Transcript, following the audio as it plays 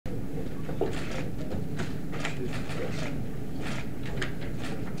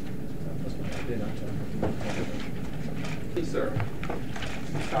Yes, sir.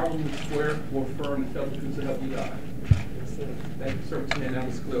 You solemnly swear or affirm to tell the truth to help you God. Yes, sir. Thank you, sir. And that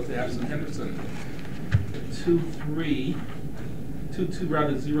was Cleotha Henderson.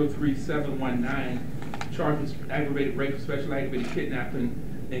 03719, charged with aggravated rape, special aggravated kidnapping,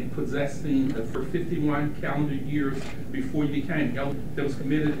 and possessing for 51 calendar years before you became eligible, that was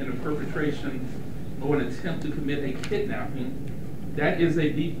committed in a perpetration or an attempt to commit a kidnapping. That is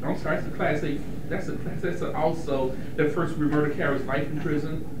that's a class A. That's also the first degree murder carries life in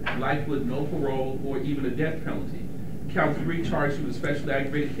prison, life with no parole, or even a death penalty. Count 3 charged you with special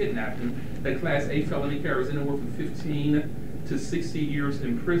aggravated kidnapping. That class A felony carries anywhere from 15 to 60 years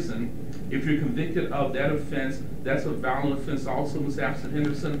in prison. If you're convicted of that offense, that's a violent offense also, Ms. Abston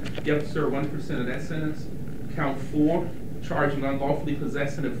Henderson. You have to serve 1% of that sentence. Count 4, charged with unlawfully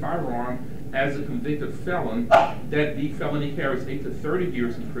possessing a firearm as a convicted felon. That D felony carries 8 to 30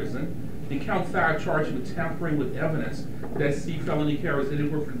 years in prison. And count 5, charged with tampering with evidence. That C felony carries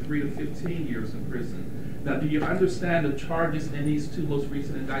anywhere from 3 to 15 years in prison. Now, do you understand the charges in these 2 most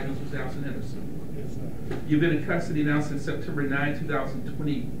recent indictments, Ms. Abston Henderson? Yes, sir. You've been in custody now since September 9,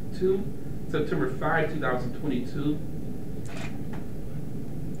 2022, September 5, 2022.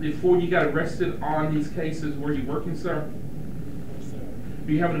 Before you got arrested on these cases, were you working, sir? Yes, sir.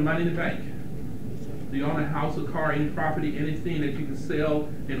 Do you have any money in the bank? Yes, sir. Do you own a house, a car, any property, anything that you can sell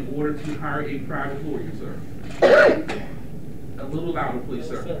in order to hire a private lawyer, sir? A little louder, please,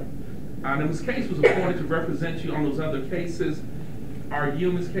 Yes, sir. Now, this case was appointed to represent you on those other cases. Are you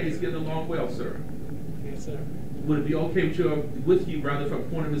in this case getting along well, sir? Yes, sir. Would it be okay with you, rather, if I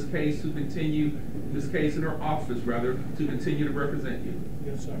appointed Ms. Case to continue Ms. Case in her office, rather, to continue to represent you?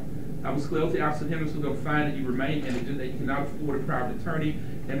 Yes, sir. Ms. Cleotha Henderson will find that you remain indigent, that you cannot afford a private attorney,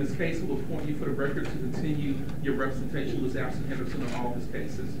 and Ms. Case will appoint you for the record to continue your representation with Abston Henderson on all of his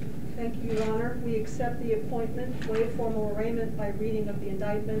cases. Thank you, Your Honor. We accept the appointment, waive formal arraignment by reading of the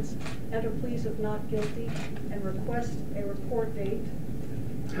indictments, enter pleas of not guilty, and request a report date.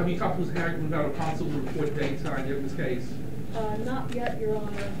 Have you talked to Ms. Harrington about a possible report date time in this case? Not yet, Your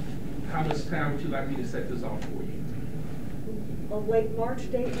Honor. How much time would you like me to set this off for you? A late March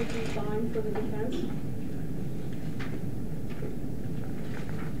date would be fine for the defense.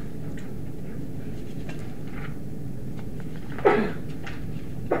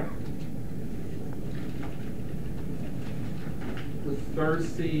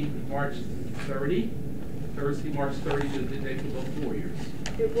 Thursday, March 30. Thursday, March 30 is the date for both lawyers.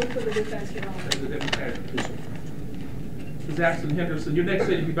 It would for the defense, Your Honor. Ms. Abston Henderson, your next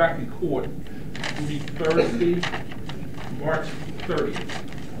day to be back in court will be Thursday, March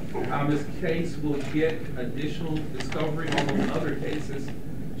 30th. Ms. Case will get additional discovery on those other cases.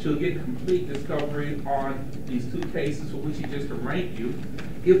 She'll get complete discovery on these 2 cases for which she just arraigned you.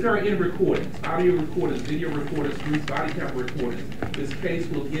 If there are any recordings, audio recordings, video recordings, body camera recordings, this case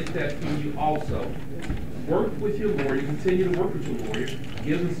will get that from you also. Work with your lawyer, continue to work with your lawyer,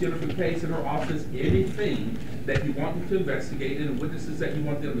 give Ms. Jennifer Case in her office anything that you want them to investigate and the witnesses that you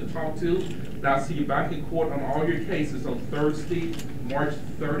want them to talk to. And I'll see you back in court on all your cases on Thursday, March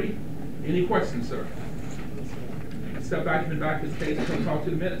 30. Any questions, sir? Step back in the back of this case and come talk to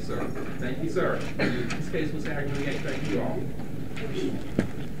the minute, sir. Thank you, sir. This case was aggravated. Thank you all.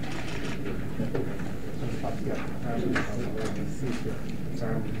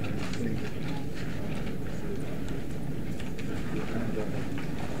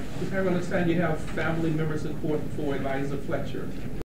 I understand you have family members in court for Eliza Fletcher.